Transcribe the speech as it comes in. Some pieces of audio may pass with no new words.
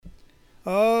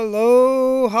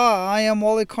Aloha! I am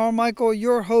Wally Carmichael,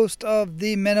 your host of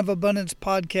the Men of Abundance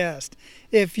podcast.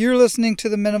 If you're listening to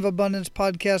the Men of Abundance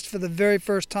podcast for the very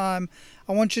first time,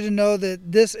 I want you to know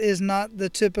that this is not the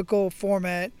typical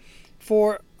format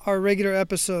for our regular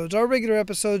episodes. Our regular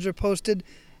episodes are posted.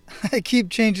 I keep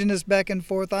changing this back and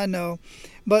forth, I know.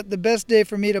 But the best day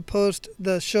for me to post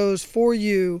the shows for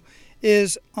you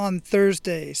is on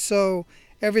Thursday. So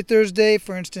every Thursday,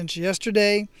 for instance,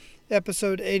 yesterday,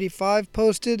 episode 85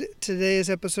 posted. Today is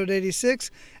episode 86.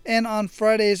 And on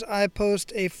Fridays, I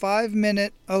post a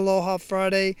 5-minute Aloha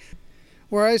Friday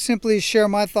where I simply share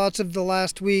my thoughts of the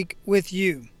last week with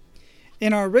you.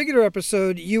 In our regular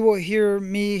episode, you will hear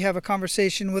me have a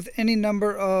conversation with any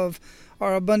number of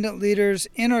our abundant leaders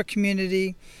in our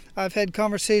community. I've had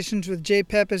conversations with Jay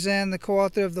Papazan, the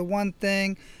co-author of The One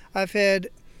Thing. I've had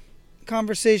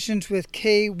conversations with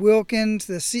Kay Wilkins,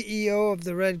 the CEO of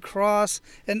the Red Cross,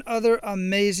 and other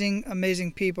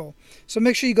amazing people. So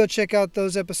make sure you go check out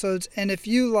those episodes. And if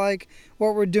you like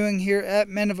what we're doing here at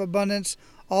Men of Abundance,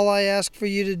 all I ask for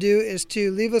you to do is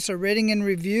to leave us a rating and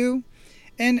review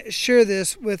and share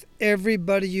this with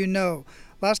everybody you know.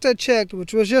 Last I checked,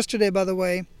 which was yesterday, by the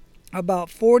way, about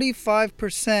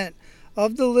 45%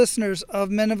 of the listeners of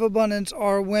Men of Abundance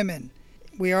are women.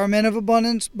 We are Men of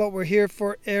Abundance, but we're here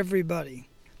for everybody.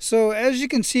 So as you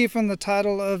can see from the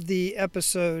title of the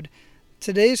episode,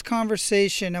 today's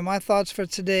conversation and my thoughts for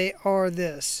today are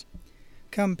this: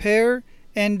 compare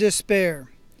and despair.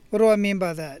 What do I mean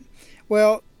by that?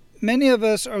 Well, many of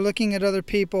us are looking at other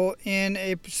people in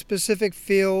a specific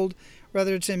field,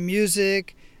 whether it's in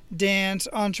music, dance,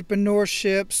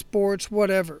 entrepreneurship, sports,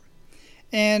 whatever.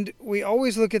 And we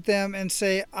always look at them and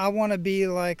say, I want to be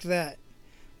like that.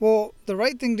 Well, the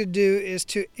right thing to do is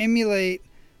to emulate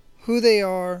who they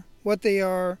are, what they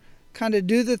are, kind of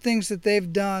do the things that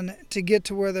they've done to get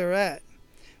to where they're at.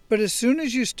 But as soon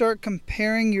as you start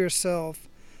comparing yourself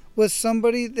with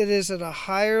somebody that is at a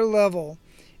higher level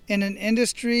in an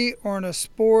industry or in a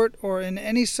sport or in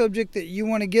any subject that you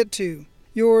want to get to,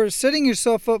 you're setting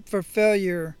yourself up for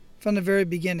failure from the very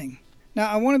beginning. Now,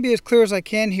 I want to be as clear as I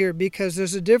can here because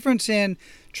there's a difference in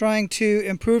trying to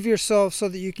improve yourself so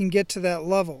that you can get to that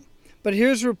level. But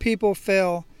here's where people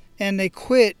fail, and they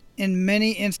quit in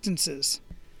many instances.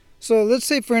 So let's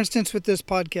say, for instance, with this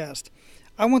podcast,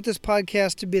 I want this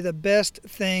podcast to be the best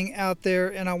thing out there,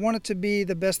 and I want it to be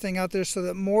the best thing out there so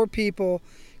that more people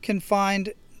can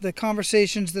find the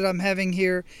conversations that I'm having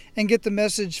here and get the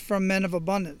message from Men of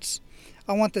Abundance.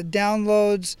 I want the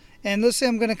downloads, and let's say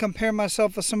I'm going to compare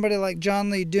myself with somebody like John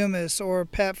Lee Dumas or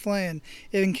Pat Flynn.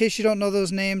 In case you don't know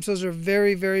those names, those are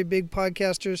very big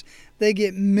podcasters. They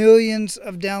get millions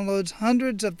of downloads,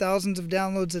 hundreds of thousands of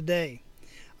downloads a day.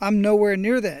 I'm nowhere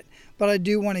near that, but I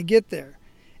do want to get there.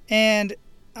 And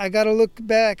I got to look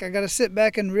back, I got to sit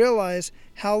back and realize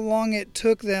how long it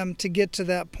took them to get to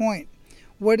that point.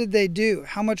 What did they do?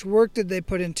 How much work did they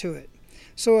put into it?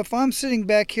 So if I'm sitting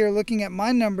back here looking at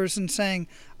my numbers and saying,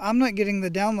 I'm not getting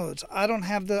the downloads, I don't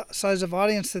have the size of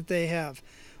audience that they have,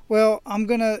 well, I'm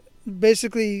going to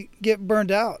basically get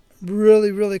burned out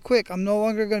really quick. I'm no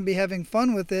longer going to be having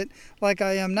fun with it like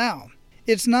I am now.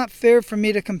 It's not fair for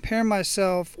me to compare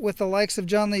myself with the likes of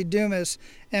John Lee Dumas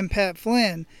and Pat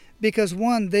Flynn because,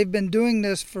 one, they've been doing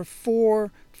this for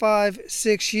 4, 5,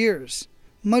 6 years,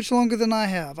 much longer than I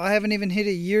have. I haven't even hit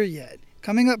a year yet.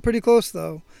 Coming up pretty close,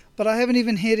 though. But I haven't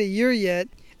even hit a year yet.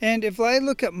 And if I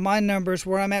look at my numbers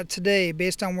where I'm at today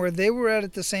based on where they were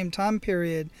at the same time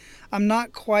period, I'm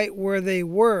not quite where they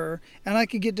were, and I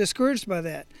could get discouraged by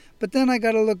that. But then I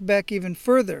got to look back even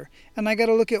further, and I got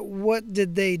to look at what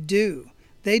did they do.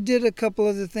 They did a couple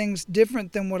of the things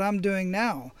different than what I'm doing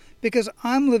now because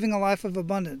I'm living a life of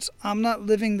abundance. I'm not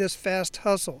living this fast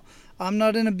hustle. I'm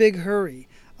not in a big hurry.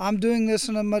 I'm doing this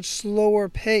in a much slower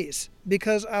pace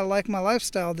because I like my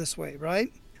lifestyle this way,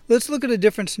 right? Let's look at a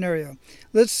different scenario.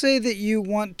 Let's say that you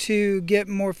want to get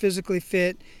more physically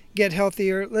fit, get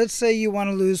healthier. Let's say you want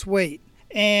to lose weight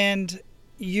and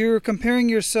you're comparing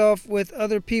yourself with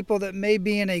other people that may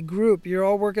be in a group. You're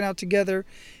all working out together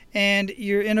and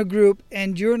you're in a group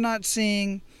and you're not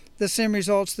seeing the same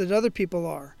results that other people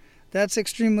are. That's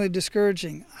extremely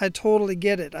discouraging. I totally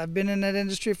get it. I've been in that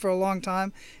industry for a long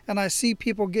time and I see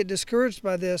people get discouraged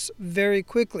by this very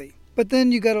quickly. But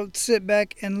then you got to sit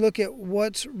back and look at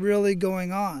what's really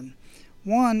going on.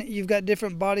 One, you've got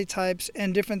different body types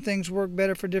and different things work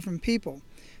better for different people.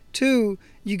 Two,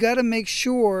 you got to make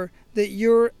sure that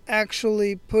you're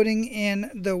actually putting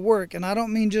in the work. And I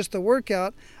don't mean just the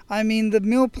workout, I mean the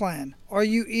meal plan. Are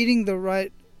you eating the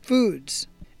right foods?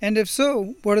 And if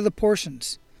so, what are the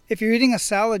portions? If you're eating a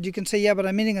salad, you can say, yeah, but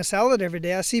I'm eating a salad every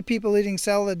day. I see people eating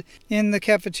salad in the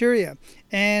cafeteria,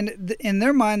 and in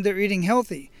their mind, they're eating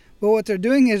healthy. But what they're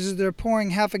doing is they're pouring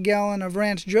half a gallon of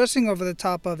ranch dressing over the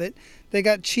top of it. They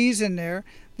got cheese in there.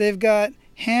 They've got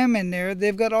ham in there.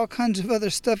 They've got all kinds of other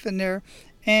stuff in there,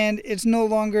 and it's no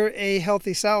longer a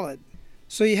healthy salad.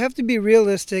 So you have to be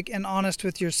realistic and honest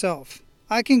with yourself.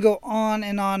 I can go on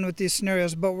and on with these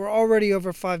scenarios, but we're already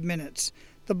over 5 minutes.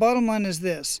 The bottom line is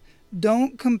this: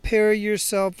 don't compare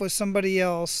yourself with somebody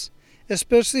else,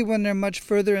 especially when they're much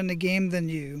further in the game than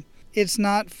you. It's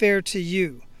not fair to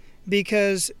you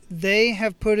because they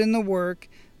have put in the work.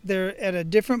 They're at a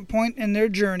different point in their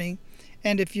journey.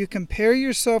 And if you compare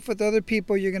yourself with other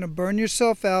people, you're going to burn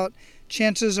yourself out.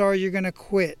 Chances are you're going to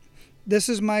quit. This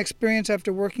is my experience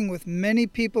after working with many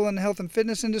people in the health and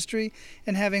fitness industry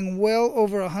and having well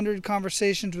over 100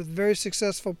 conversations with very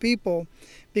successful people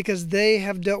because they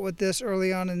have dealt with this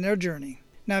early on in their journey.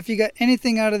 Now, if you got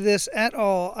anything out of this at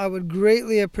all, I would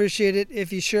greatly appreciate it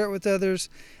if you share it with others.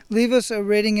 Leave us a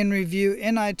rating and review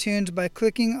in iTunes by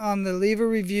clicking on the Leave a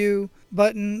Review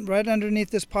button right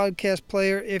underneath this podcast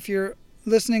player if you're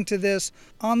listening to this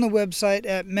on the website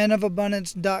at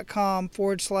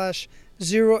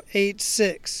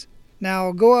menofabundance.com/086.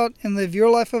 Now go out and live your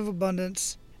life of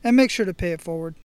abundance and make sure to pay it forward.